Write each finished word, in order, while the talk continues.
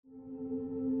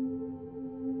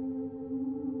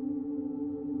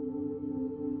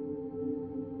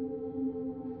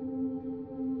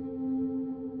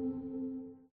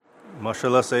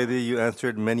MashaAllah, Sayyidi, you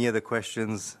answered many of the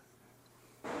questions,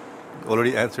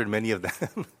 already answered many of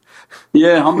them.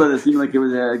 Yeah, alhamdulillah, it seemed like it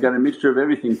was got a mixture of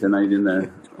everything tonight in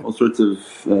there, all sorts of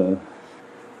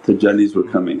tajallis were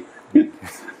coming.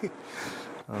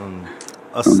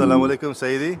 As-salamu alaykum,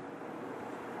 Sayyidi.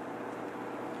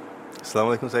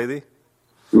 As-salamu alaykum, Sayyidi.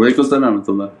 Walaykum salam wa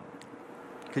rahmatullah.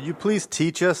 Could you please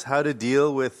teach us how to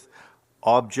deal with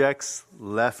objects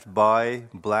left by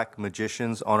black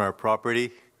magicians on our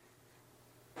property?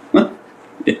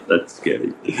 Yeah, that's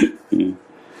scary.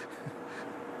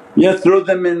 Yeah, throw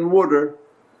them in water.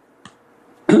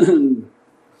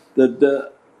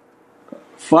 The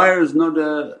fire is not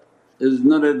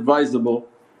advisable,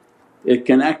 it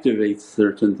can activate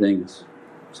certain things.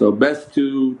 So best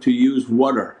to use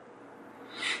water.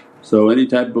 So any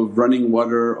type of running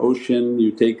water, ocean,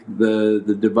 you take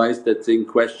the device that's in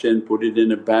question, put it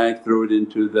in a bag, throw it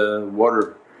into the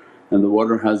water, and the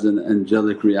water has an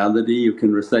angelic reality. You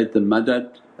can recite the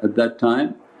madad at that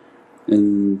time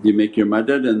and you make your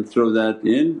madad and throw that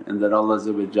in, and that Allah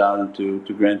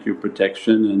to grant you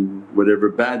protection and whatever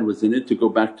bad was in it to go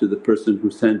back to the person who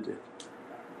sent it,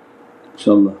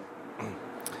 inshaAllah.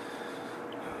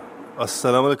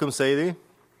 As-salamu alaykum, Sayyidi.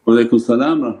 Walaykum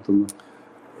salam wa rahmatullah.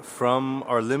 From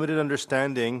our limited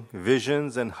understanding,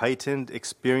 visions and heightened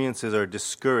experiences are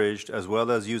discouraged, as well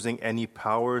as using any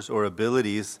powers or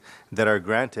abilities that are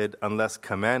granted unless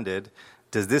commanded.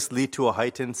 Does this lead to a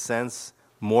heightened sense,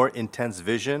 more intense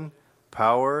vision,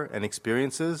 power and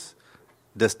experiences?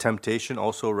 Does temptation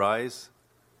also rise?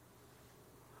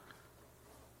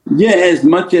 Yeah, as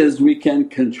much as we can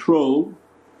control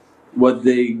what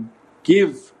they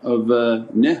give of a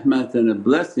ni'mat and a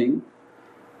blessing,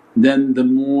 then the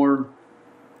more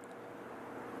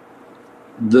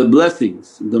the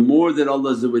blessings, the more that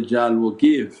Allah will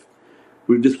give.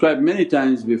 We've described many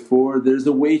times before, there's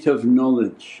a weight of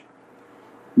knowledge.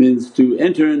 Means to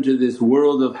enter into this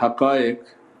world of haqqaiq.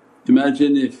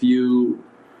 Imagine if you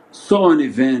saw an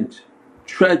event,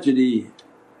 tragedy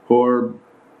or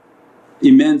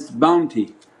immense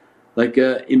bounty, like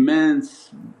a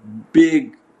immense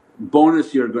big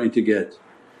bonus you're going to get.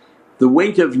 The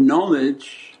weight of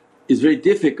knowledge is very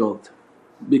difficult,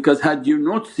 because had you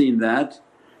not seen that,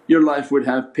 your life would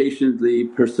have patiently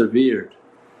persevered.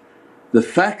 The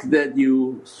fact that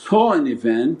you saw an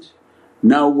event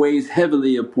now weighs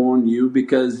heavily upon you,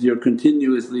 because you're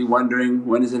continuously wondering,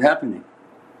 when is it happening?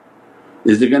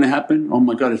 Is it going to happen? Oh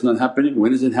my God, it's not happening,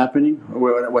 when is it happening?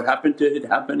 What happened to it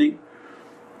happening?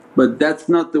 But that's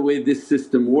not the way this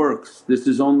system works. This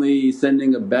is only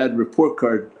sending a bad report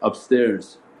card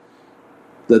upstairs,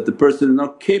 that the person is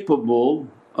not capable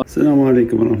of. As-salamu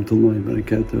alaykum wa rahmatullahi wa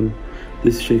barakatuh.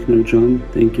 This is Shaykh Nurjan.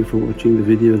 Thank you for watching the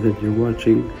video that you're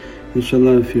watching.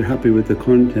 InshaAllah, if you're happy with the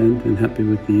content and happy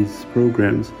with these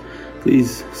programs,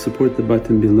 please support the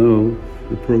button below,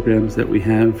 the programs that we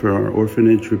have for our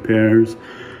orphanage repairs,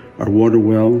 our water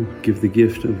well, Give the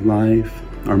Gift of Life,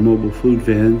 our mobile food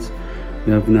vans.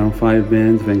 We have now 5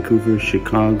 vans: Vancouver,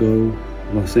 Chicago,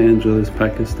 Los Angeles,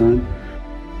 Pakistan.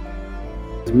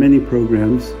 There's many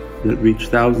programs that reach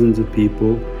thousands of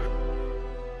people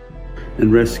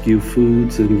and rescue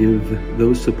foods and give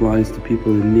those supplies to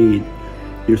people in need.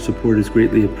 Your support is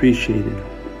greatly appreciated.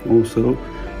 Also,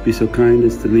 be so kind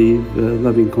as to leave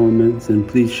loving comments, and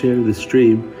please share the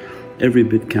stream. Every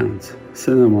bit counts.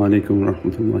 As-salamu alaykum wa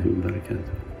rahmatullahi wa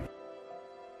barakatuh.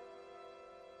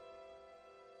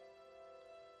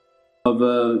 Of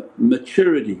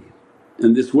maturity,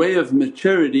 and this way of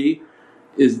maturity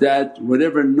is that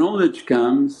whatever knowledge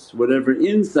comes, whatever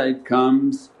insight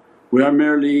comes, we are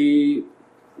merely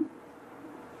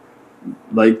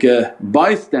like a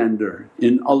bystander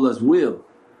in Allah's will,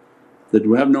 that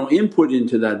we have no input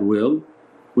into that will.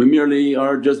 We merely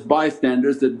are just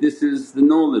bystanders, that this is the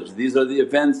knowledge, these are the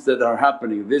events that are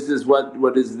happening, this is what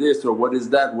is this or what is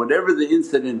that, whatever the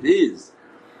incident is.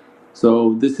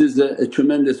 So this is a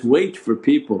tremendous weight for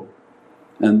people,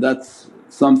 and that's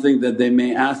something that they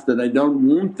may ask, that I don't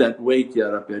want that weight, Ya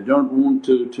Rabbi, I don't want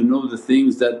to know the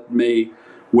things that may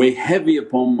weigh heavy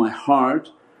upon my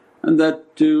heart, and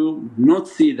that to not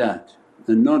see that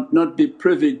and not be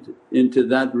privy into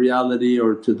that reality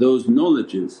or to those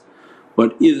knowledges.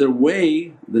 But either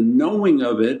way the knowing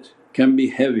of it can be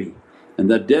heavy,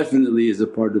 and that definitely is a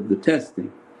part of the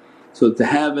testing. So to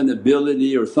have an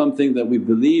ability or something that we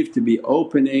believe to be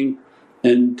opening,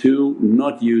 and to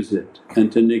not use it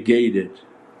and to negate it,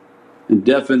 and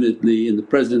definitely in the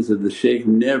presence of the shaykh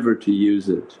never to use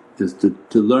it, is to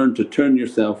learn to turn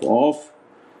yourself off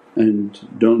and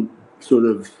don't sort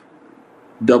of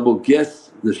double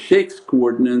guess the shaykh's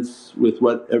coordinates with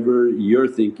whatever you're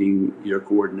thinking your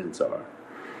coordinates are.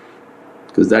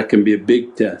 because that can be a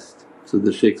big test. So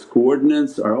the shaykh's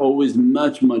coordinates are always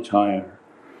much higher,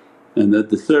 and that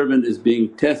the servant is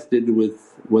being tested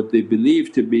with what they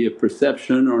believe to be a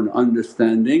perception or an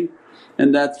understanding,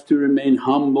 and that's to remain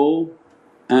humble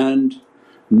and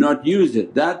not use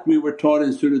it. That we were taught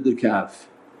in Surah Al-Kahf,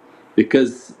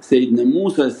 because Sayyidina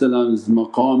Musa's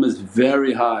maqam is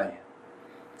very high.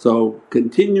 So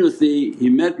continuously he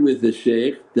met with the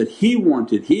shaykh that he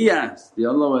wanted, he asked, Ya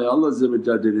Allah, why Allah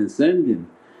didn't send him.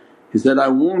 He said, I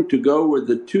want to go where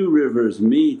the two rivers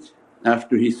meet.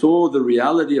 After he saw the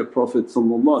reality of Prophet's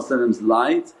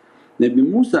light, Nabi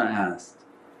Musa asked,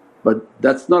 but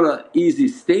that's not an easy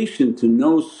station to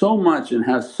know so much and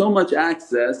have so much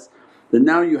access that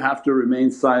now you have to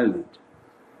remain silent.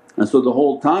 And so the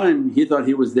whole time he thought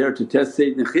he was there to test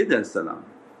Sayyidina Khidr.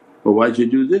 Well, why'd you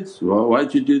do this? Well,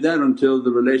 why'd you do that? Until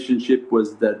the relationship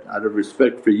was that out of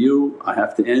respect for you I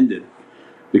have to end it,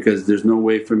 because there's no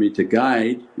way for me to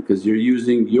guide because you're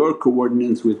using your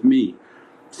coordinates with me.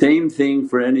 Same thing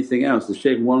for anything else. The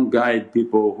shaykh won't guide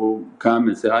people who come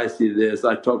and say, I see this,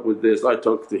 I talk with this, I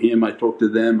talk to him, I talk to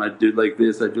them, I do like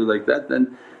this, I do like that.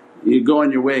 Then you go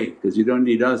on your way because you don't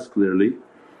need us clearly.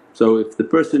 So if the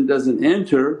person doesn't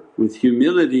enter with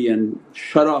humility and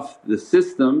shut off the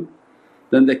system,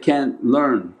 then they can't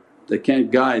learn, they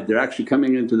can't guide. They're actually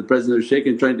coming into the presence of the shaykh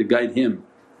and trying to guide him.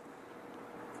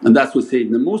 And that's what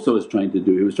Sayyidina Musa was trying to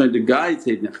do, he was trying to guide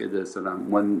Sayyidina Khidr.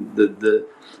 When the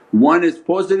one is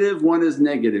positive, one is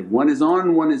negative, one is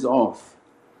on, one is off.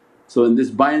 So in this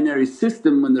binary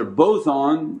system when they're both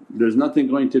on, there's nothing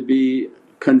going to be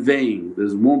conveying, there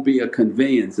won't be a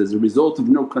conveyance. As a result of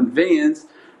no conveyance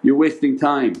you're wasting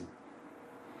time.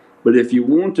 But if you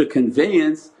want a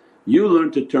conveyance, you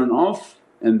learn to turn off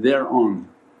and they're on,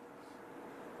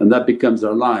 and that becomes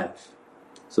our life.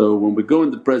 So when we go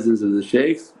in the presence of the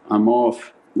shaykhs, I'm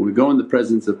off. When we go in the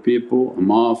presence of people,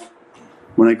 I'm off.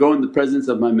 When I go in the presence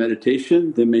of my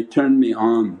meditation, they may turn me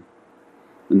on,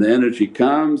 and the energy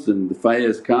comes and the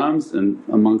fayaz comes, and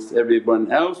amongst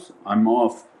everyone else I'm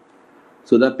off.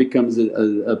 So that becomes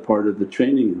a part of the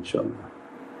training, inshaAllah.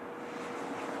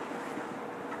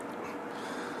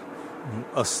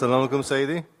 As-salamu alaykum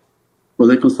Sayyidi. Wa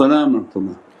alaykum salam wa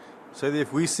rahmatullah. Sayyidi,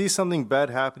 if we see something bad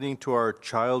happening to our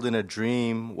child in a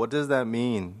dream, what does that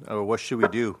mean or what should we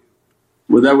do?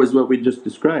 Well, that was what we just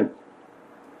described.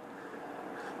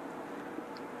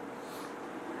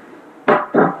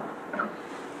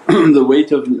 The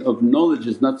weight of knowledge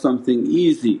is not something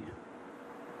easy.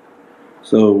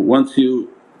 So once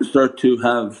you start to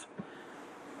have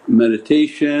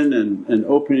meditation and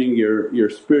opening your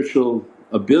spiritual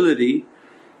ability,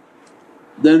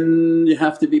 then you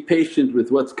have to be patient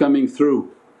with what's coming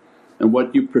through and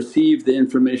what you perceive the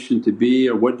information to be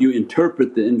or what you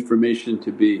interpret the information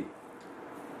to be.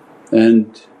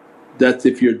 And that's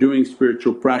if you're doing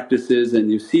spiritual practices and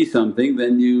you see something,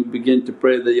 then you begin to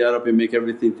pray that, Ya Rabbi, make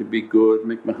everything to be good,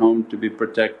 make my home to be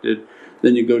protected.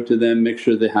 Then you go to them, make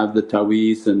sure they have the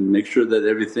ta'weez and make sure that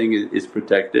everything is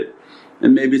protected.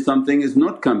 And maybe something is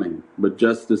not coming but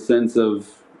just a sense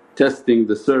of testing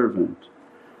the servant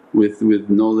with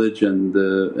knowledge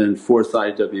and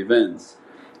foresight of events.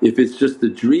 If it's just a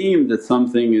dream that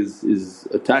something is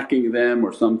attacking them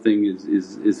or something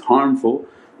is harmful,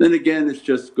 then again it's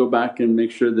just go back and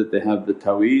make sure that they have the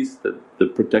ta'weez, that the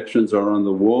protections are on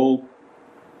the wall,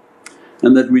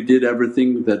 and that we did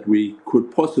everything that we could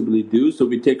possibly do. So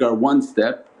we take our one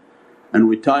step and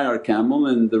we tie our camel,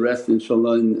 and the rest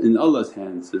inshaAllah in Allah's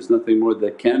hands, there's nothing more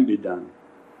that can be done.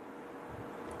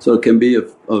 So it can be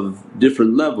of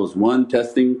different levels. One,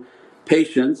 testing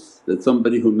patience, that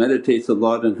somebody who meditates a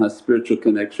lot and has spiritual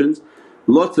connections,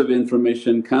 lots of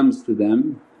information comes to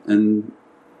them, and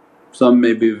some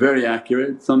may be very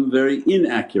accurate, some very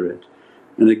inaccurate.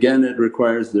 And again it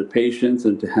requires their patience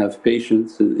and to have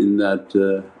patience in that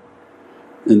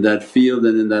field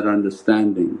and in that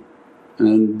understanding.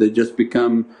 And they just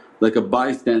become like a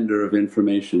bystander of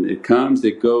information. It comes,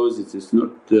 it goes, it's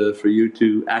not for you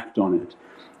to act on it.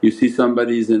 You see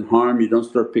somebody's in harm, you don't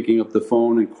start picking up the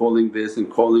phone and calling this and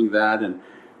calling that, and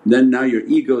then now your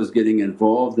ego is getting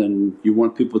involved and you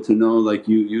want people to know like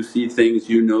you see things,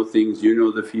 you know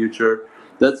the future.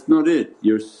 That's not it.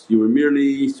 You were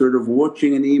merely sort of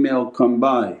watching an email come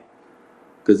by,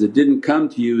 because it didn't come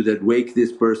to you that wake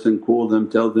this person, call them,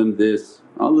 tell them this.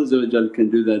 Allah can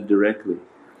do that directly.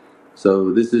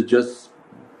 So this is just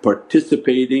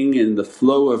participating in the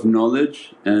flow of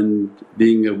knowledge and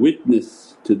being a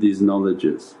witness to these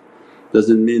knowledges.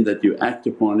 Doesn't mean that you act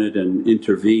upon it and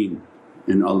intervene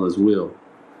in Allah's will,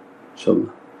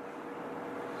 inshaAllah.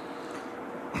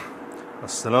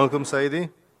 As-salamu alaykum Sayyidi.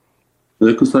 Wa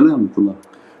alaykum salam wa rahmatullah.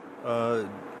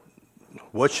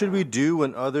 What should we do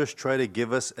when others try to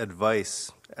give us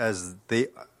advice as they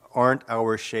aren't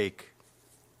our shaykh?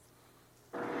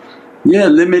 Yeah,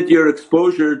 limit your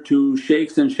exposure to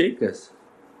shaykhs and shaykhs.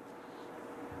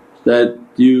 That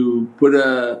you put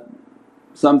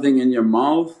something in your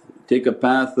mouth, take a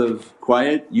path of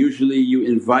quiet. Usually you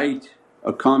invite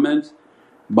a comment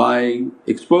by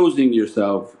exposing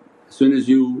yourself. As soon as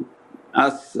you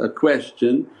ask a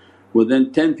question, well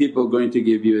then 10 people are going to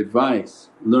give you advice.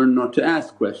 Learn not to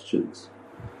ask questions.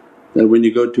 That when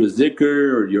you go to a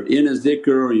zikr or you're in a zikr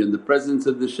or you're in the presence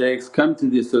of the shaykhs, come to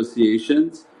the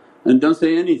associations and don't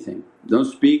say anything. Don't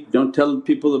speak, don't tell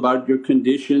people about your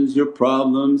conditions, your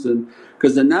problems, and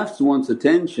because the nafs wants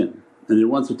attention and it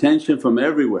wants attention from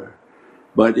everywhere.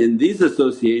 But in these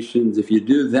associations if you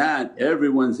do that,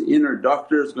 everyone's inner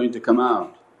doctor is going to come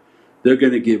out. They're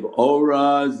going to give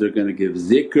awrads, they're going to give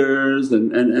zikrs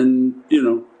and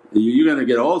you're going to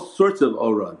get all sorts of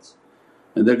awrads.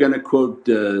 And they're going to quote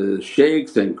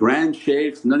shaykhs and grand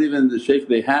shaykhs, not even the shaykh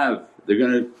they have. They're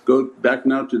going to go back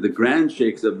now to the grand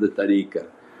shaykhs of the tariqah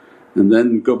and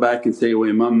then go back and say, oh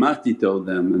Imam Mahdi told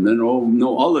them, and then oh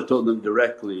no, Allah told them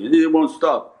directly, and it won't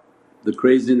stop the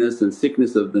craziness and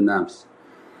sickness of the nafs.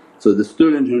 So the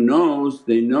student who knows,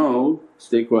 they know,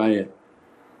 stay quiet.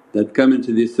 That come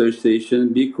into the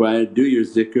association, be quiet, do your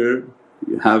zikr,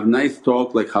 have nice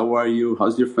talk like, how are you,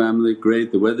 how's your family,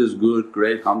 great, the weather's good,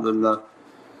 great, alhamdulillah.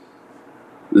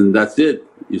 Then that's it.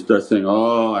 You start saying,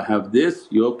 oh I have this,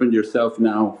 you opened yourself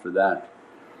now for that.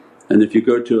 And if you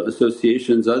go to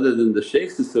associations other than the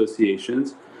shaykh's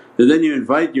associations, then you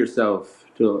invite yourself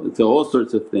to all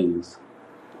sorts of things.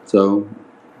 So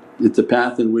it's a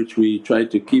path in which we try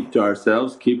to keep to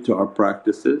ourselves, keep to our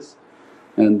practices,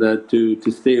 and that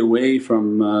to stay away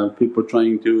from people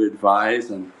trying to advise,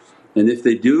 and if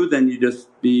they do then you just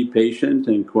be patient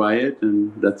and quiet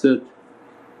and that's it.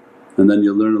 And then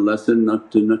you'll learn a lesson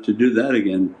not to do that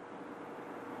again,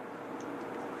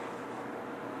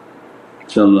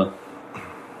 inshaAllah.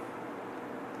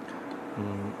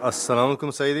 As-salamu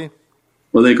alaykum Sayyidi.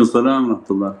 Wa alaykum salam wa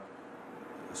rahmatullah.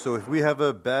 So if we have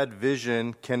a bad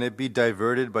vision, can it be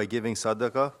diverted by giving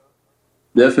sadaqah?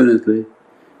 Definitely.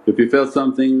 If you felt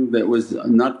something that was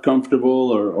not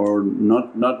comfortable or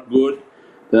not good,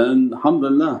 then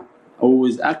alhamdulillah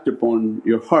always act upon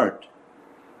your heart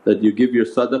that you give your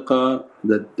sadaqah.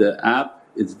 That the app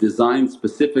is designed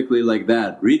specifically like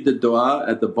that. Read the du'a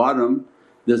at the bottom,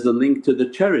 there's a link to the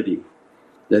charity.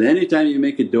 That anytime you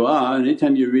make a du'a,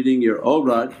 anytime you're reading your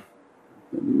awrad,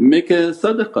 make a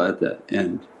sadaqah at that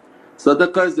end.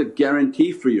 Sadaqah is a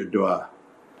guarantee for your du'a.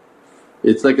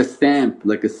 It's like a stamp,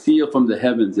 like a seal from the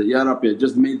heavens that, Ya Rabbi I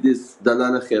just made this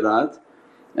dalal khairat,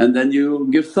 and then you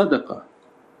give sadaqah.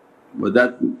 But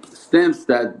that stamps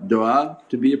that du'a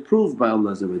to be approved by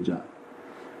Allah.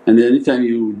 And anytime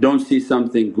you don't see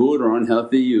something good or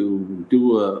unhealthy, you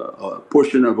do a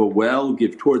portion of a well,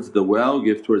 give towards the well,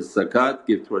 give towards zakat,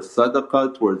 give towards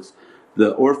sadaqah, towards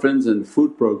the orphans and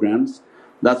food programs.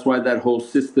 That's why that whole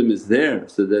system is there,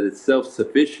 so that it's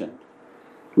self-sufficient.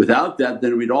 Without that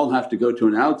then we'd all have to go to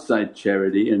an outside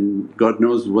charity, and God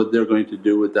knows what they're going to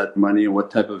do with that money and what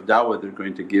type of da'wah they're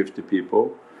going to give to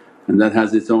people, and that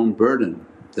has its own burden.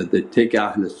 That they take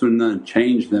Ahlul Sunnah and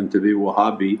change them to be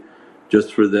Wahhabi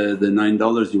just for the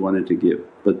 $9 you wanted to give.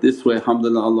 But this way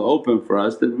alhamdulillah Allah opened for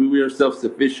us that we are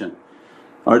self-sufficient.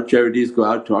 Our charities go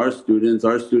out to our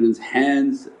students'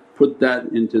 hands put that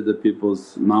into the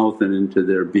people's mouth and into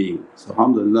their being. So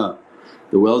alhamdulillah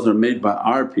the wells are made by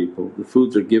our people, the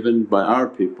foods are given by our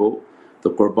people, the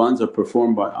qurbans are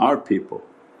performed by our people,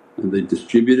 and they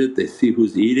distribute it, they see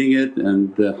who's eating it,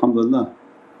 and alhamdulillah.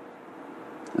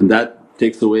 And that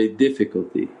takes away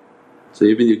difficulty. So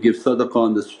even you give sadaqah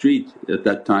on the street at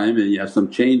that time and you have some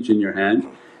change in your hand,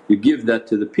 you give that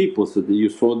to the people so that you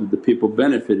saw that the people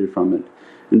benefited from it.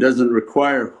 It doesn't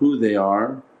require who they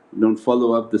are, don't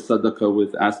follow up the sadaqah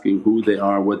with asking who they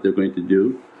are, what they're going to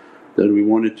do. That we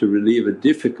wanted to relieve a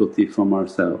difficulty from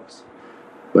ourselves.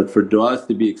 But for du'as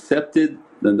to be accepted,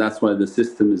 then that's why the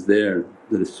system is there,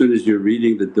 that as soon as you're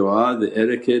reading the du'a, the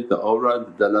etiquette, the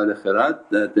awrad, the dalal khairat,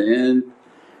 that at the end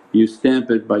you stamp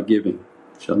it by giving,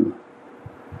 inshaAllah.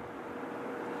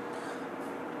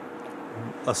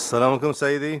 As-salamu alaykum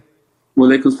Sayyidi. Wa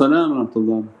alaykum salam wa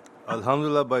rahmatullah.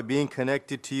 Alhamdulillah, by being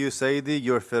connected to you Sayyidi,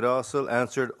 your firasil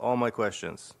answered all my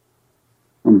questions.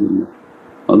 Alhamdulillah.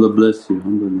 Allah bless you,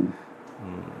 alhamdulillah.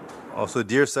 Also,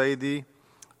 dear Sayyidi,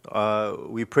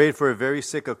 we prayed for a very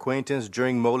sick acquaintance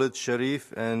during Mawlid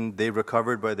Sharif and they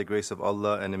recovered by the grace of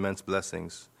Allah and immense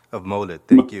blessings of Mawlid.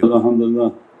 Thank you.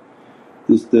 Alhamdulillah.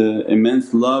 Just the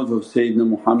immense love of Sayyidina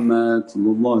Muhammad,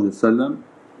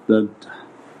 that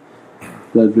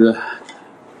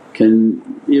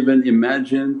can even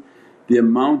imagine the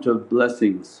amount of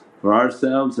blessings for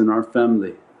ourselves and our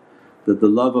family, that the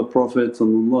love of Prophet is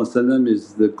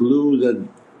the glue that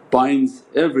binds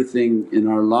everything in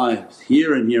our lives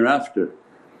here and hereafter.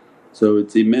 So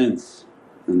it's immense,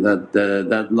 and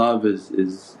that love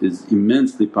is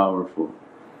immensely powerful,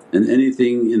 and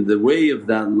anything in the way of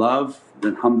that love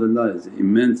then alhamdulillah is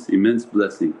immense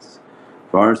blessings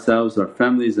for ourselves, our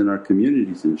families and our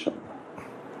communities inshaAllah.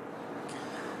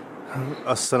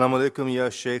 As-salamu alaykum ya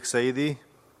Shaykh Sayyidi.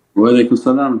 Wa alaykum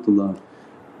salam wa rahmatullah.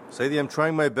 Sayyidi, I'm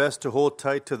trying my best to hold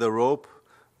tight to the rope,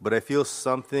 but I feel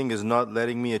something is not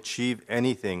letting me achieve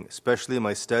anything, especially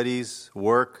my studies,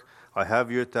 work. I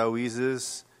have your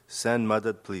ta'weezes, send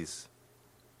madad please.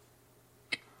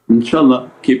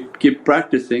 InshaAllah keep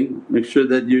practicing, make sure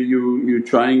that you're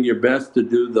trying your best to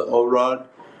do the awrad,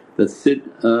 that sit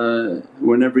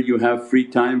whenever you have free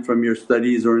time from your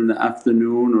studies or in the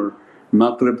afternoon or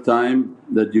maghrib time,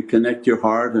 that you connect your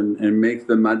heart and make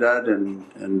the madad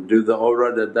and do the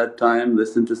awrad at that time,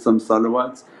 listen to some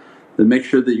salawats. Then make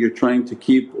sure that you're trying to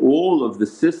keep all of the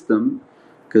system,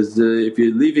 because if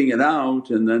you're leaving it out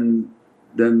and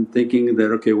then thinking that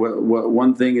okay what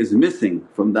one thing is missing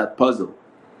from that puzzle.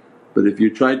 But if you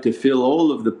try to fill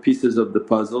all of the pieces of the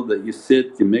puzzle, that you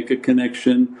sit, you make a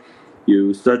connection,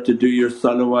 you start to do your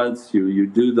salawats, you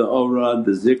do the awrad,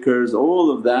 the zikrs, all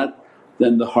of that,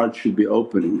 then the heart should be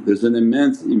opening. There's an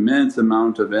immense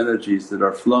amount of energies that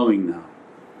are flowing now,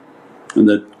 and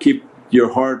that keep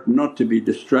your heart not to be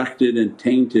distracted and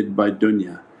tainted by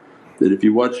dunya. That if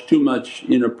you watch too much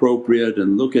inappropriate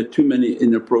and look at too many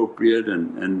inappropriate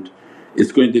and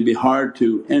it's going to be hard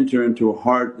to enter into a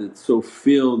heart that's so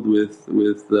filled with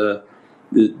the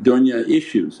dunya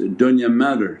issues and dunya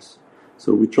matters.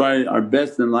 So we try our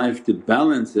best in life to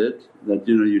balance it, that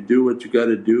you do what you got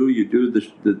to do, you do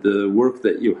the work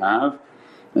that you have,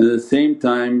 and at the same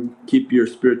time keep your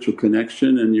spiritual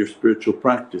connection and your spiritual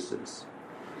practices.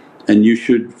 And you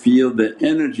should feel the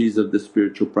energies of the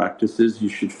spiritual practices, you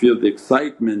should feel the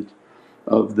excitement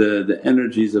of the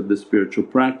energies of the spiritual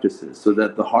practices, so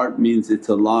that the heart means it's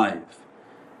alive,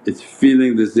 it's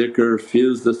feeling the zikr,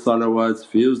 feels the salawats,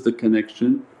 feels the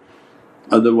connection.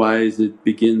 Otherwise it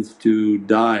begins to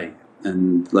die,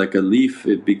 and like a leaf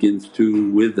it begins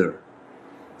to wither.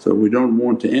 So we don't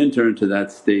want to enter into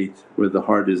that state where the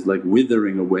heart is like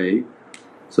withering away.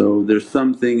 So there's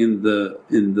something in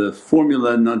the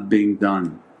formula not being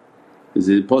done. Is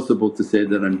it possible to say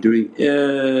that I'm doing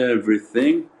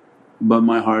everything but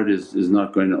my heart is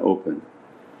not going to open?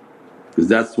 Because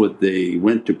that's what they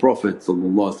went to Prophet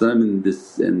and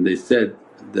they said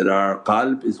that our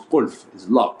qalb is qulf, is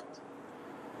locked,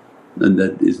 and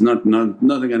that is nothing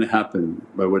going to happen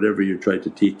by whatever you try to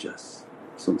teach us.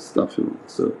 Some stuff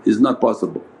so it's not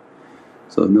possible.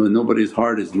 So nobody's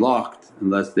heart is locked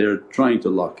unless they're trying to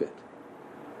lock it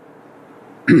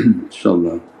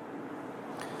inshaAllah.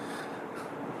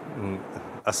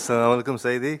 As-salamu alaykum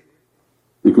Sayyidi.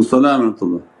 Walaykum salam wa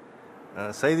rahmatullah.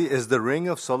 Sayyidi, is the ring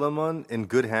of Solomon in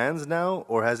good hands now,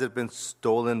 or has it been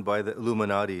stolen by the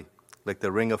Illuminati, like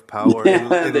the ring of power in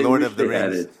Lord of the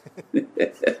Rings?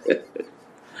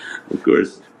 Of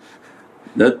course,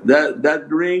 that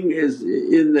ring is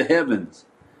in the heavens,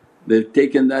 they've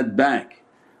taken that back.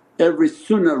 Every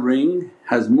sunnah ring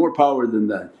has more power than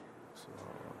that.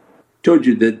 Told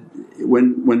you that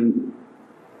when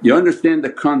you understand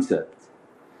the concept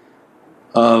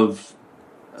of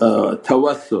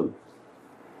tawassul.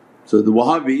 So the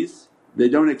Wahhabis, they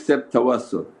don't accept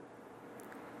tawassul.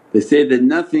 They say that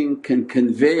nothing can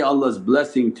convey Allah's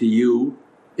blessing to you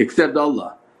except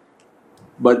Allah.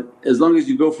 But as long as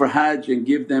you go for Hajj and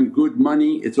give them good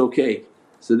money, it's okay.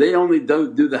 So they only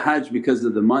do the Hajj because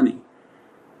of the money,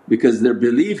 because their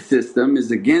belief system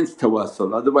is against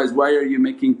tawassul. Otherwise why are you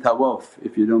making tawaf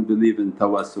if you don't believe in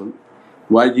tawassul?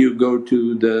 Why do you go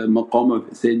to the maqam of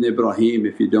Sayyidina Ibrahim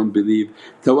if you don't believe?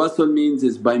 Tawassul means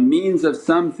is by means of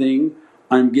something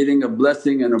I'm getting a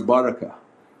blessing and a barakah,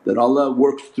 that Allah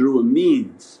works through a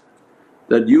means.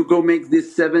 That you go make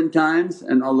this 7 times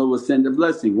and Allah will send a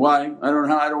blessing. Why? I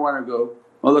don't want to go.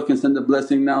 Allah can send a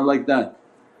blessing now like that.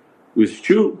 It's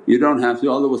true, you don't have to,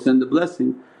 Allah will send a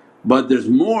blessing. But there's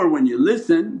more when you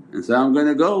listen and say, I'm going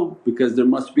to go because there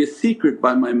must be a secret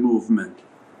by my movement.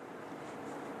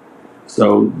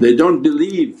 So they don't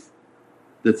believe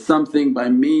that something by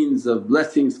means of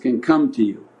blessings can come to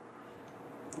you.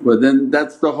 But then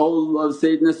that's the whole of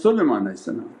Sayyidina Sulaiman.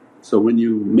 So when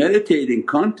you meditate and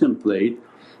contemplate,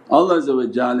 Allah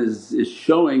is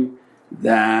showing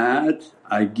that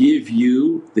I give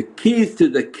you the keys to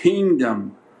the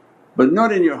kingdom but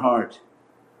not in your heart.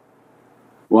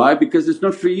 Why? Because it's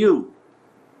not for you.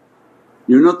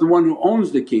 You're not the one who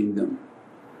owns the kingdom.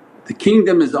 The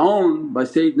kingdom is owned by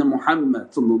Sayyidina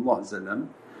Muhammad.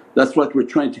 That's what we're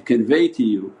trying to convey to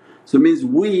you. So it means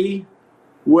we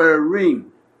wear a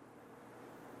ring,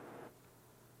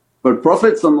 but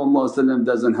Prophet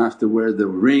doesn't have to wear the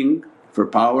ring for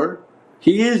power,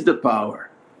 he is the power.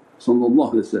 So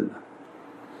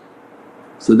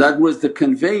that was the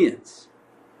conveyance,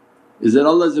 is that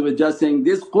Allah saying,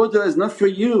 this qudra is not for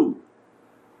you,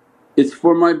 it's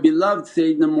for my beloved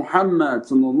Sayyidina Muhammad.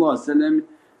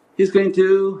 He's going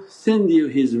to send you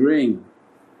His ring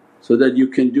so that you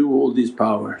can do all these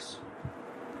powers.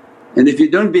 And if you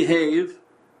don't behave,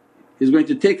 He's going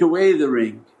to take away the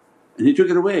ring, and He took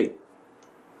it away.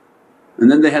 And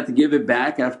then they had to give it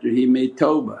back after he made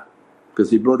tawbah, because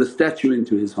he brought a statue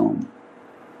into his home.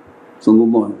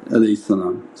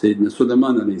 Sayyidina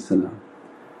Sulaiman.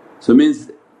 So it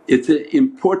means it's an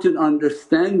important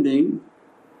understanding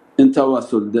in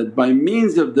tawassul that by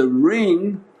means of the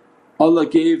ring Allah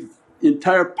gave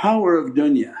entire power of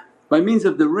dunya, by means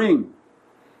of the ring.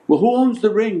 Well, who owns the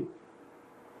ring?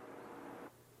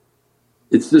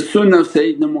 It's the sunnah of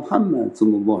Sayyidina Muhammad.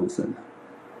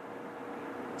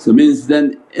 So it means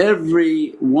then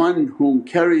everyone whom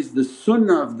carries the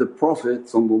sunnah of the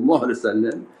Prophet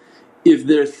if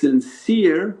they're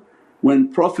sincere,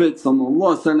 when Prophet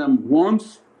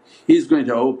wants, he's going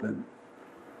to open.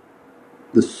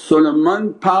 The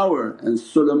Sulaiman power and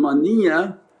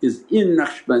Sulaimaniyah is in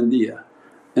Naqshbandiyah,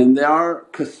 and they are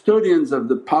custodians of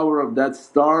the power of that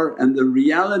star and the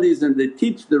realities, and they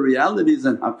teach the realities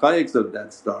and haqqaiqs of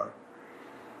that star.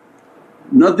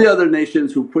 Not the other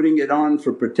nations who putting it on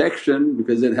for protection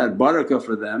because it had barakah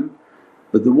for them,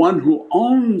 but the one who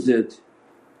owns it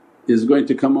is going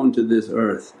to come onto this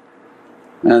earth.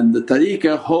 And the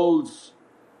tariqah holds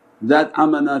that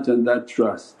amanat and that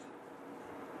trust.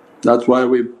 That's why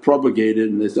we propagate it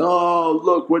and they say, oh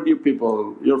look, what you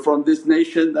people, you're from this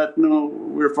nation that… no,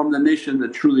 we're from the nation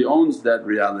that truly owns that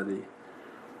reality.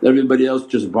 Everybody else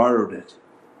just borrowed it.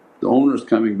 The owner's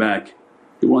coming back,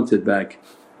 he wants it back.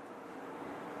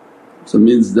 So it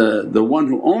means the one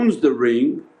who owns the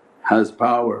ring has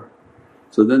power.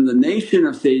 So then the nation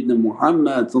of Sayyidina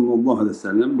Muhammad,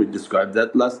 we described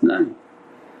that last night,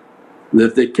 that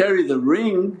if they carry the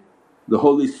ring, the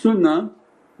holy sunnah,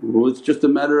 well it's just a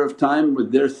matter of time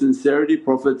with their sincerity.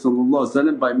 Prophet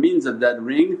by means of that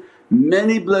ring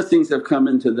many blessings have come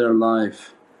into their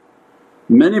life,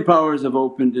 many powers have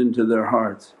opened into their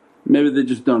hearts, maybe they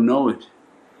just don't know it.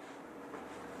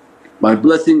 By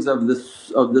blessings of the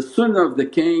sunnah of the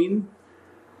cane,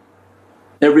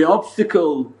 every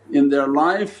obstacle in their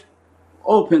life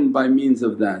opened by means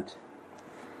of that.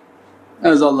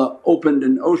 As Allah opened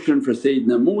an ocean for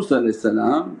Sayyidina Musa,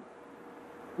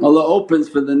 Allah opens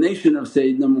for the nation of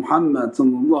Sayyidina Muhammad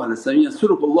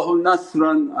Yasurukullahu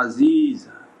nasran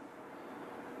azeeza,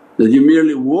 that you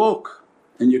merely walk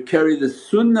and you carry the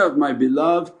sunnah of my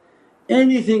beloved,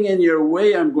 anything in your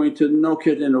way I'm going to knock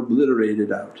it and obliterate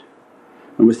it out.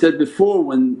 And we said before,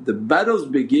 when the battles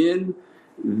begin,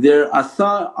 their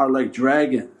asa are like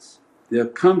dragons, they'll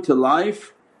come to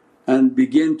life and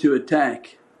begin to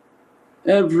attack.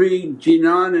 Every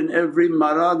jinan and every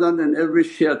maradan and every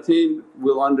shayateen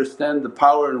will understand the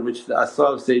power in which the asa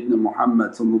of Sayyidina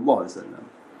Muhammad,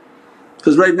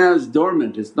 because right now it's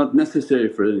dormant, it's not necessary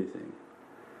for anything.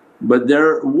 But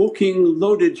they're walking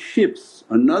loaded ships.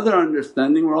 Another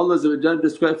understanding where Allah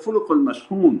described fulukul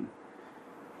mashhoon,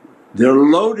 they're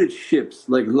loaded ships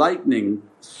like lightning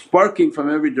sparking from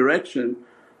every direction,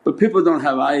 but people don't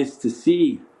have eyes to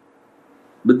see.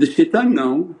 But the shaitan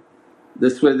know,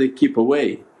 that's why they keep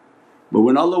away. But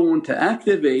when Allah wants to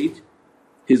activate,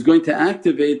 He's going to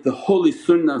activate the holy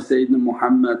sunnah of Sayyidina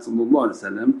Muhammad.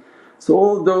 So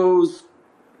all those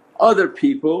other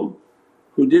people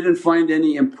who didn't find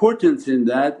any importance in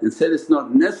that and said it's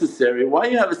not necessary, why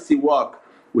you have a siwak?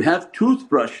 We have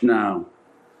toothbrush now.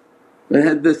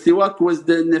 The siwak was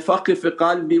the nifaqi fi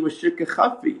qalbi wa shirki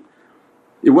khafi.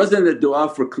 It wasn't a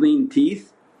du'a for clean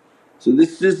teeth. So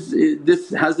this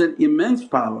has an immense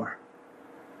power,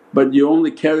 but you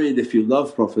only carry it if you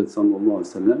love Prophet.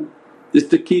 This is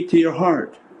the key to your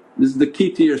heart, this is the key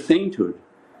to your sainthood,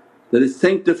 that it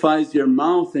sanctifies your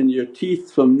mouth and your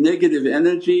teeth from negative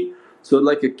energy. So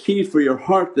like a key for your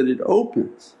heart that it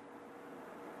opens.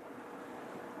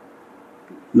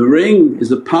 The ring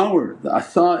is a power, the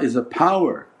asa is a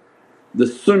power. The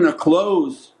sunnah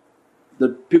clothes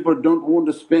that people don't want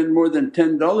to spend more than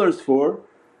 $10 for,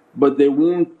 but they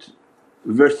want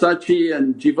Versace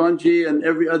and Givenchy and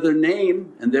every other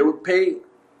name, and they would pay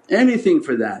anything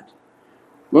for that.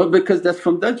 Well, because that's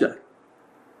from Dajjal.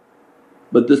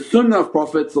 But the sunnah of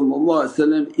Prophet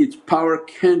its power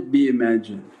can't be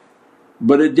imagined.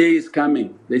 But a day is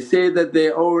coming. They say that they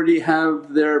already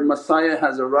have their Messiah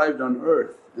has arrived on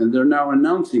earth and they're now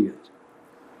announcing it.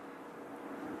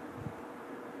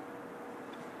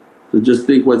 So just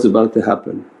think what's about to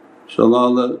happen. InshaAllah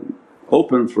Allah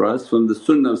open for us from the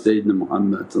sunnah of Sayyidina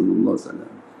Muhammad.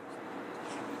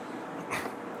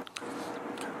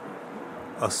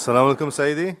 As-salamu alaykum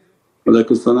Sayyidi.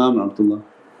 Walaikum salam wa rahmatullah.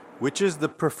 Which is the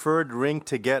preferred ring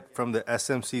to get from the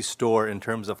SMC store in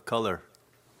terms of color?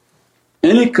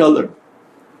 Any colour,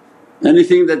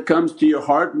 anything that comes to your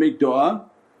heart, make du'a.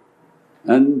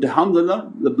 And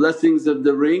alhamdulillah, the blessings of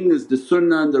the ring is the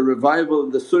sunnah and the revival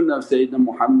of the sunnah of Sayyidina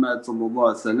Muhammad,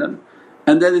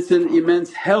 and that it's an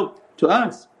immense help to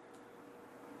us.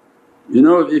 You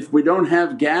know, if we don't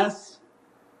have gas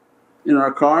in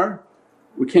our car,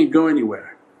 we can't go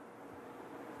anywhere.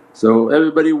 So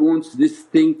everybody wants this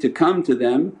thing to come to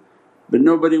them, but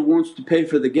nobody wants to pay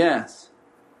for the gas,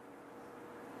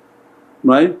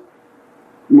 right?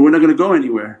 We're not going to go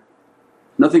anywhere,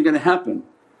 nothing going to happen.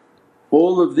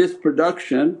 All of this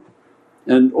production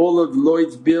and all of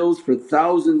Lloyd's bills for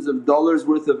thousands of dollars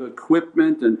worth of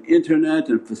equipment and internet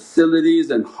and facilities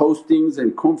and hostings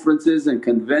and conferences and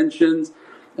conventions,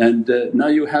 and now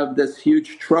you have this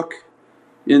huge truck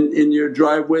in your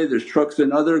driveway, there's trucks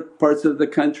in other parts of the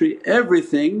country.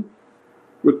 Everything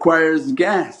requires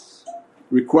gas,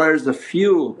 requires a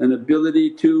fuel and ability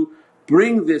to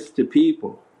bring this to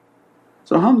people.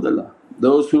 So alhamdulillah,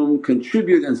 those whom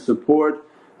contribute and support,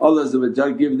 Allah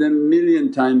give them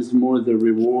million times more the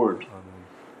reward,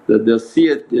 that they'll see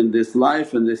it in this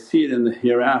life and they see it in the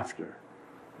hereafter.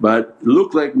 But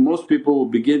look like most people will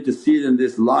begin to see it in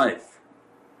this life.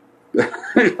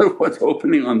 What's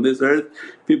opening on this earth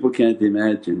people can't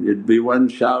imagine. It'd be one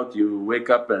shout, you wake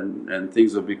up and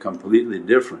things will be completely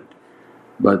different.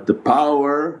 But the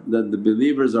power that the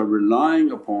believers are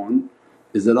relying upon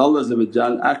is that Allah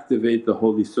activate the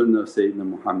holy sunnah of Sayyidina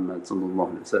Muhammad,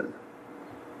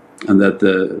 and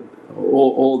that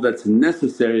all that's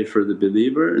necessary for the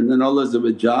believer. And then Allah,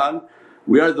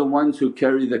 we are the ones who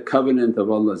carry the covenant of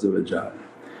Allah.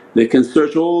 They can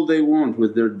search all they want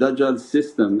with their Dajjal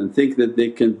system and think that they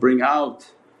can bring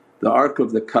out the Ark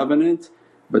of the Covenant,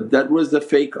 but that was a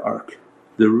fake Ark.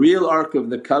 The real Ark of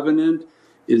the Covenant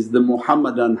is the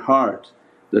Muhammadan heart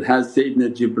that has Sayyidina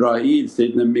Jibreel,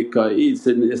 Sayyidina Mikaeel,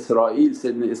 Sayyidina Israel,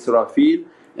 Sayyidina Israfil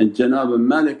and Janab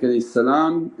Malik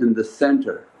in the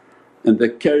center, and they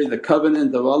carry the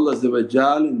covenant of Allah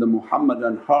in the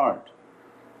Muhammadan heart.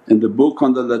 And the book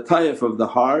on the lataif of the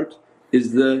heart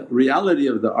is the reality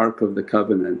of the Ark of the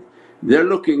Covenant. They're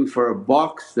looking for a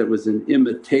box that was an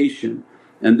imitation,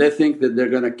 and they think that they're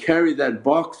going to carry that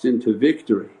box into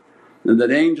victory and that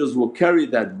angels will carry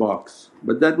that box,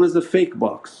 but that was a fake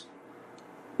box.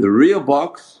 The real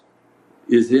box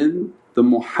is in the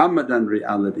Muhammadan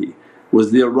reality,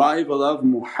 was the arrival of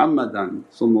Muhammadan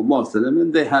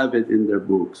and they have it in their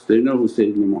books, they know who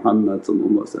Sayyidina Muhammad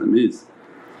is.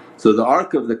 So the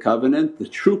Ark of the Covenant, the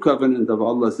true covenant of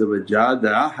Allah, the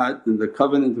ahad and the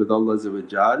covenant with Allah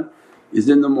is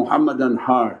in the Muhammadan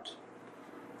heart,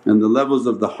 and the levels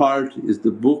of the heart is the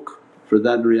book for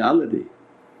that reality,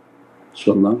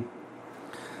 inshaAllah.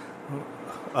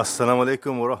 As-salamu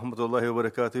alaykum wa rahmatullahi wa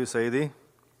barakatuh Sayyidi.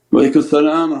 Walaikum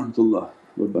salam wa rahmatullah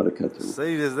wa barakatuh.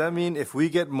 Sayyidi, does that mean if we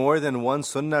get more than one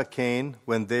sunnah cane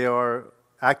when they are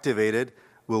activated,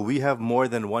 will we have more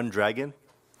than one dragon?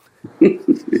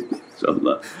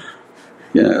 InshaAllah.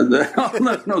 Yeah,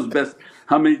 Allah knows best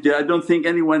how many. I don't think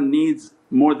anyone needs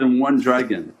more than one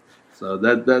dragon, so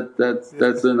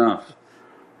that's enough.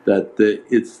 That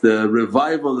it's the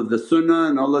revival of the sunnah,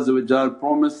 and Allah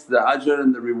promised the ajr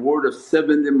and the reward of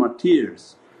 70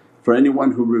 martyrs for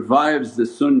anyone who revives the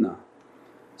sunnah.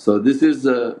 So this is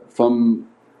from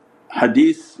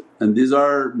hadith, and these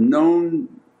are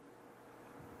known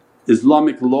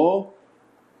Islamic law.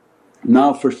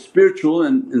 Now for spiritual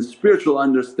and spiritual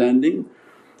understanding,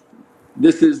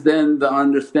 this is then the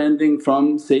understanding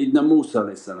from Sayyidina Musa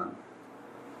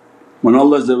when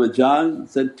Allah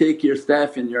said, take your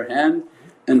staff in your hand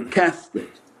and cast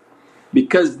it.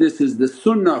 Because this is the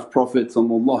sunnah of Prophet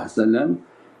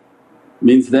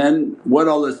means then what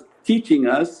Allah is teaching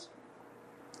us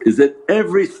is that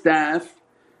every staff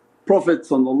Prophet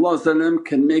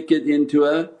can make it into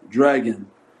a dragon,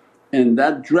 and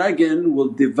that dragon will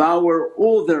devour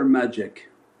all their magic.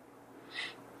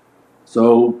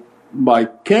 So by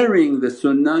carrying the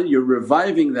sunnah you're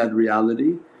reviving that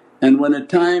reality, and when a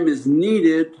time is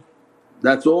needed,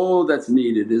 that's all that's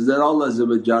needed is that Allah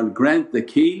grant the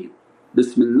key,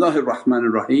 Bismillahir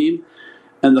Rahmanir Rahim,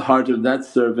 and the heart of that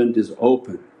servant is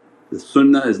open. The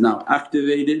sunnah is now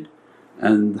activated,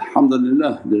 and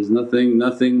alhamdulillah there's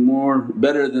nothing more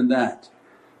better than that.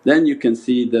 Then you can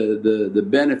see the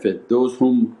benefit. Those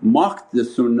whom mocked the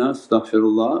sunnah,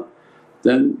 astaghfirullah,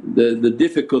 then the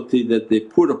difficulty that they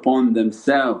put upon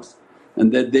themselves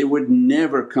and that they would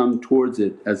never come towards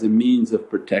it as a means of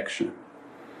protection.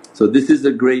 So this is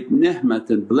a great ni'mat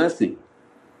and blessing.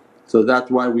 So that's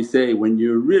why we say when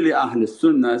you're really Ahlul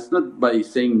Sunnah, it's not by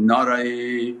saying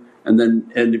Nara'i and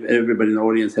then everybody in the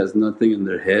audience has nothing in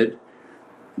their head.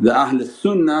 The Ahlul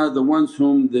Sunnah, the ones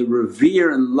whom they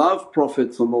revere and love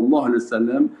Prophet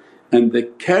and they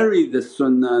carry the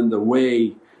Sunnah and the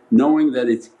way, knowing that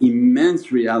it's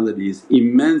immense realities,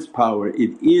 immense power,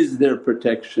 it is their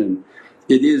protection,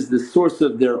 it is the source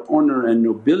of their honour and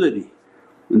nobility.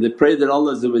 And they pray that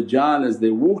Allah as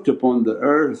they walked upon the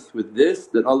earth with this,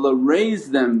 that Allah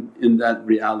raise them in that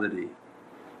reality.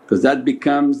 Because that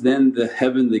becomes then the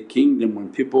heavenly kingdom. When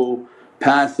people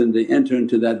pass and they enter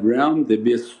into that realm, they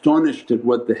be astonished at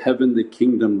what the heavenly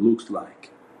kingdom looks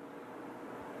like,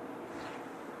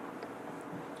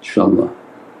 inshaAllah.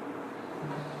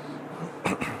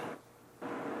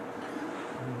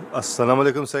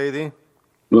 As-salamu alaykum Sayyidi.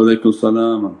 Wa alaykum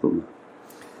salam wa rahmatullah.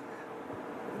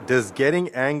 Does getting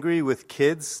angry with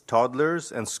kids,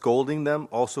 toddlers and scolding them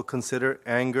also consider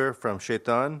anger from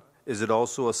shaitan? Is it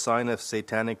also a sign of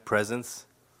satanic presence?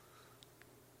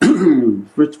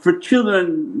 For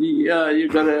children, yeah, you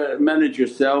gotta manage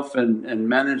yourself and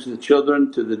manage the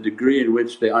children to the degree in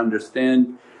which they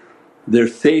understand their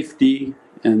safety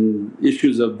and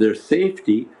issues of their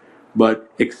safety.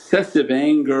 But excessive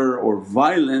anger or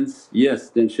violence, yes,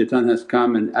 then shaitan has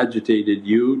come and agitated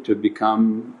you to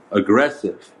become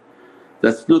aggressive.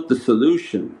 That's not the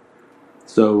solution.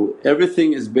 So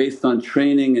everything is based on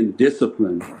training and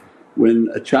discipline. When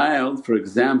a child, for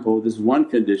example, this one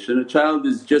condition, a child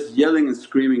is just yelling and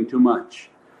screaming too much.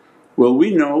 Well,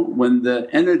 we know when the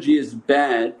energy is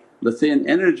bad, let's say an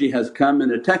energy has come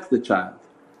and attacked the child.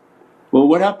 Well,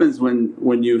 what happens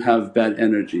when you have bad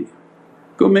energy?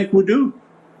 Go make wudu.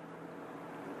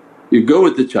 You go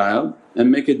with the child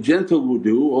and make a gentle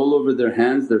wudu all over their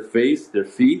hands, their face, their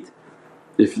feet.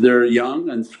 If they're young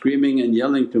and screaming and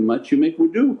yelling too much, you make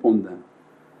wudu upon them.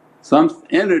 Some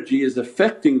energy is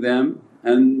affecting them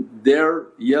and they're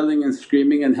yelling and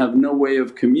screaming and have no way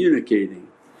of communicating.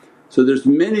 So there's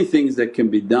many things that can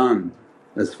be done.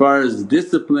 As far as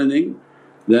disciplining,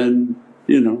 then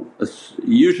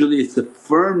usually it's a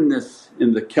firmness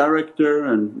in the character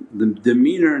and the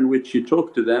demeanour in which you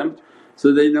talk to them,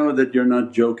 so they know that you're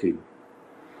not joking.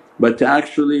 But to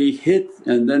actually hit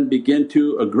and then begin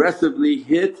to aggressively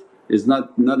hit is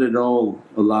not at all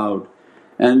allowed.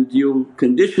 And you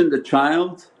condition the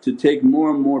child to take more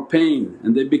and more pain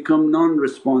and they become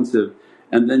non-responsive,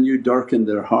 and then you darken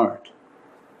their heart.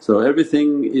 So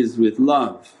everything is with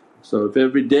love. So if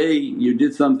every day you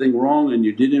did something wrong and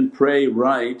you didn't pray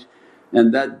right,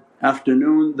 and that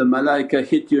afternoon the malaika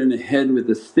hit you in the head with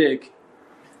a stick,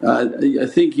 I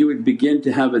think you would begin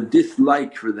to have a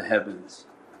dislike for the heavens.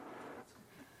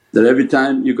 That every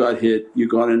time you got hit, you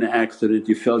got in an accident,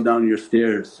 you fell down your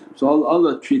stairs. So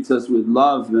Allah treats us with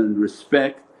love and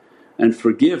respect and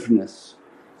forgiveness.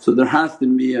 So there has to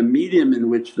be a medium in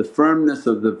which the firmness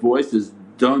of the voice is,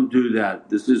 don't do that,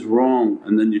 this is wrong,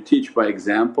 and then you teach by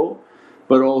example,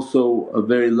 but also a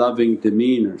very loving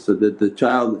demeanour so that the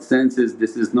child senses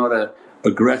this is not a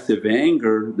aggressive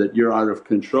anger that you're out of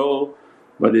control,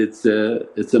 but it's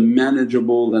a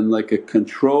manageable and like a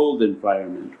controlled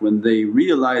environment. When they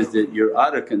realize that you're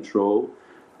out of control,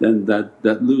 then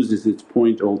that loses its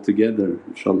point altogether,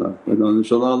 inshaAllah. But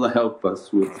inshaAllah Allah help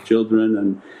us with children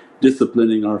and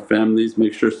disciplining our families,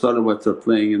 make sure salawats are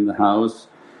playing in the house,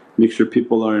 make sure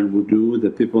people are in wudu,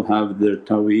 that people have their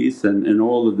taweez and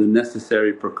all of the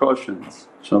necessary precautions,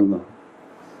 inshaAllah.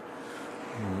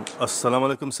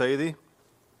 As-salamu alaykum Sayyidi.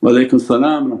 Wa alaykum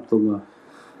salam wa rahmatullah.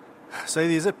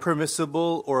 Sayyidi, is it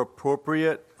permissible or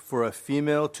appropriate for a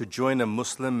female to join a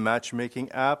Muslim matchmaking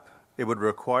app? It would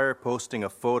require posting a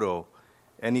photo.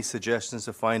 Any suggestions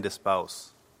to find a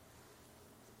spouse?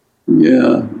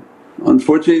 Yeah,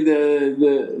 unfortunately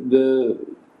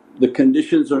the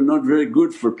conditions are not very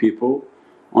good for people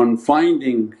on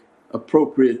finding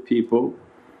appropriate people.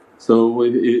 So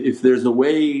if there's a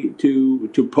way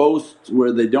to post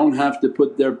where they don't have to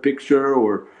put their picture,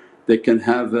 or they can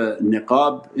have a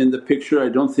niqab in the picture, I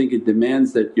don't think it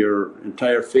demands that your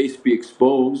entire face be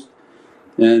exposed.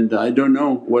 And I don't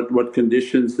know what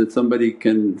conditions that somebody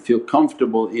can feel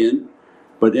comfortable in,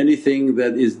 but anything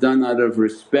that is done out of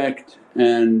respect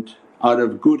and out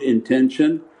of good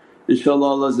intention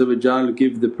inshaAllah Allah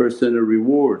give the person a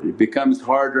reward. It becomes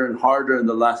harder and harder in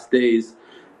the last days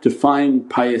to find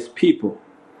pious people,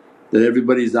 that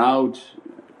everybody's out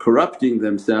corrupting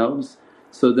themselves,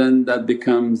 so then that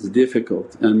becomes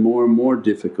difficult and more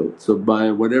difficult. So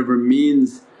by whatever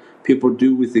means people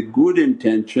do with a good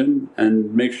intention,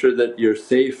 and make sure that you're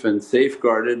safe and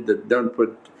safeguarded, that don't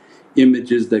put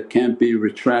images that can't be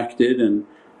retracted, and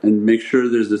make sure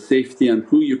there's a safety on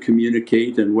who you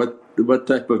communicate and what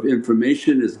type of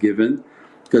information is given.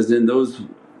 Because in those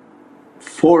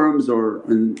forums or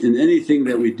in anything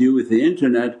that we do with the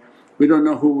internet, we don't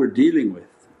know who we're dealing with,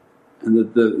 and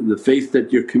that the face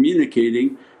that you're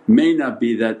communicating may not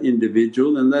be that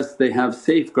individual unless they have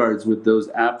safeguards with those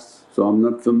apps. So I'm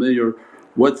not familiar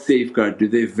what safeguard, do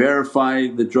they verify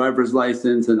the driver's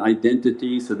license and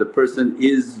identity so the person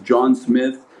is John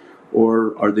Smith,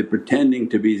 or are they pretending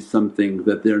to be something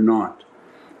that they're not?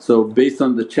 So based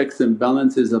on the checks and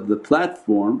balances of the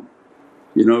platform,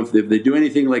 if they do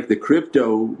anything like the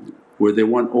crypto where they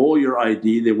want all your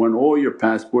ID, they want all your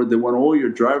passport, they want all your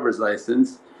driver's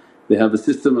license, they have a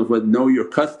system of what know your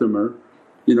customer.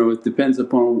 It depends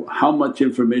upon how much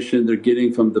information they're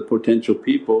getting from the potential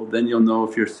people, then you'll know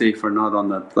if you're safe or not on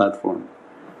that platform.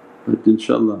 But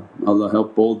inshaAllah Allah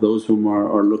help all those whom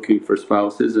are looking for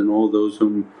spouses, and all those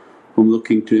whom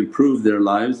looking to improve their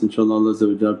lives.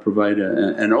 InshaAllah Allah provide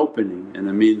an opening and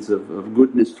a means of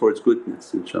goodness towards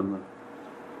goodness inshaAllah.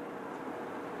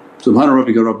 Subhana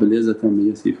rabbika rabbil izzati amma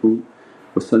yasifoon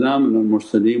wa salaamun al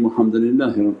mursaleen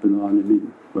walhamdulillahi rabbil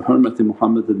alameen. Bi hurmati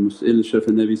Muhammad al-Mus'il Sharaf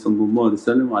al-Nabi sallallahu alayhi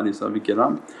wa sallam wa alayhi sahbihi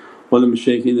kiram wa al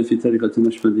mashayikhin fi tariqati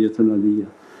Nashbandiyya al-Aliyya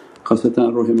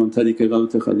khasatan ruhi man tariqa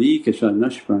Ghawth Khali Kashal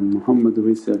Nashband Muhammad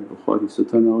Waisi al-Bukhari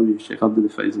Sultan Awliya Shaykh Abdul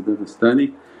Faiz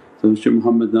al-Dagestani, so Shaykh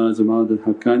Muhammad Nazim Adil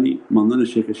Haqqani, Mawlana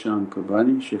Shaykh Sham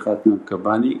Kabani, Shaykh Atna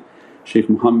Kabani, Shaykh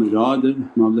Muhammad Adil,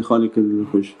 Mawlid Khaliq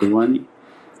al-Khushtawani,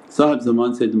 Sahib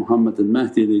Zaman Sayyid Muhammad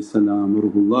al-Mahdi alayhi salam,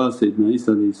 Ruhullah Sayyidina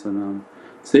Isa alayhi salam,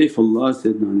 Saifullah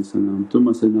Sayyidina alayhi salam,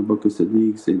 Thumma Sayyidina Abu Bakr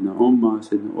Siddiq, Sayyidina Umar,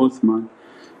 Sayyidina Uthman,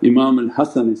 Imam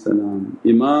al-Hasan alayhi salam,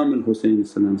 Imam al-Husayn alayhi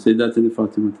salam, Sayyidatina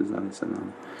Fatimah alayhi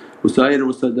salam, وسائر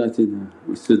وساداتنا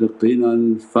والصديقين.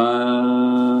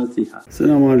 الفاتحة.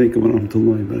 As-salamu alaykum wa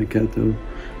rahmatullahi wa barakatuh.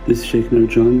 This is Shaykh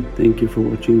Nurjan. Thank you for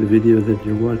watching the video that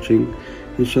you're watching.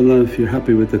 Inshallah, if you're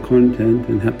happy with the content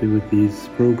and happy with these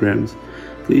programs,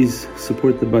 please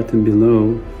support the button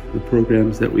below, the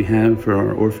programs that we have for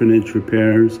our orphanage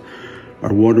repairs,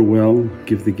 our water well,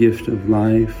 Give the Gift of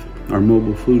Life, our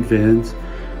mobile food vans.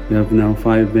 We have now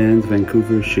 5 vans: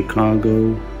 Vancouver,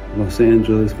 Chicago, Los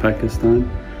Angeles, Pakistan.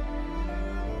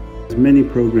 There's many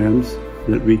programs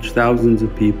that reach thousands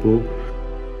of people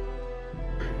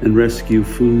and rescue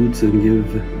foods and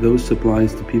give those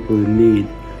supplies to people in need.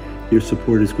 Your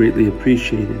support is greatly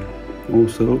appreciated.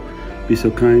 Also, be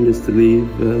so kind as to leave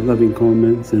loving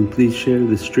comments, and please share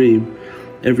the stream.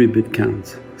 Every bit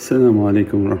counts. As-salamu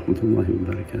alaykum wa rahmatullahi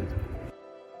wa barakatuh.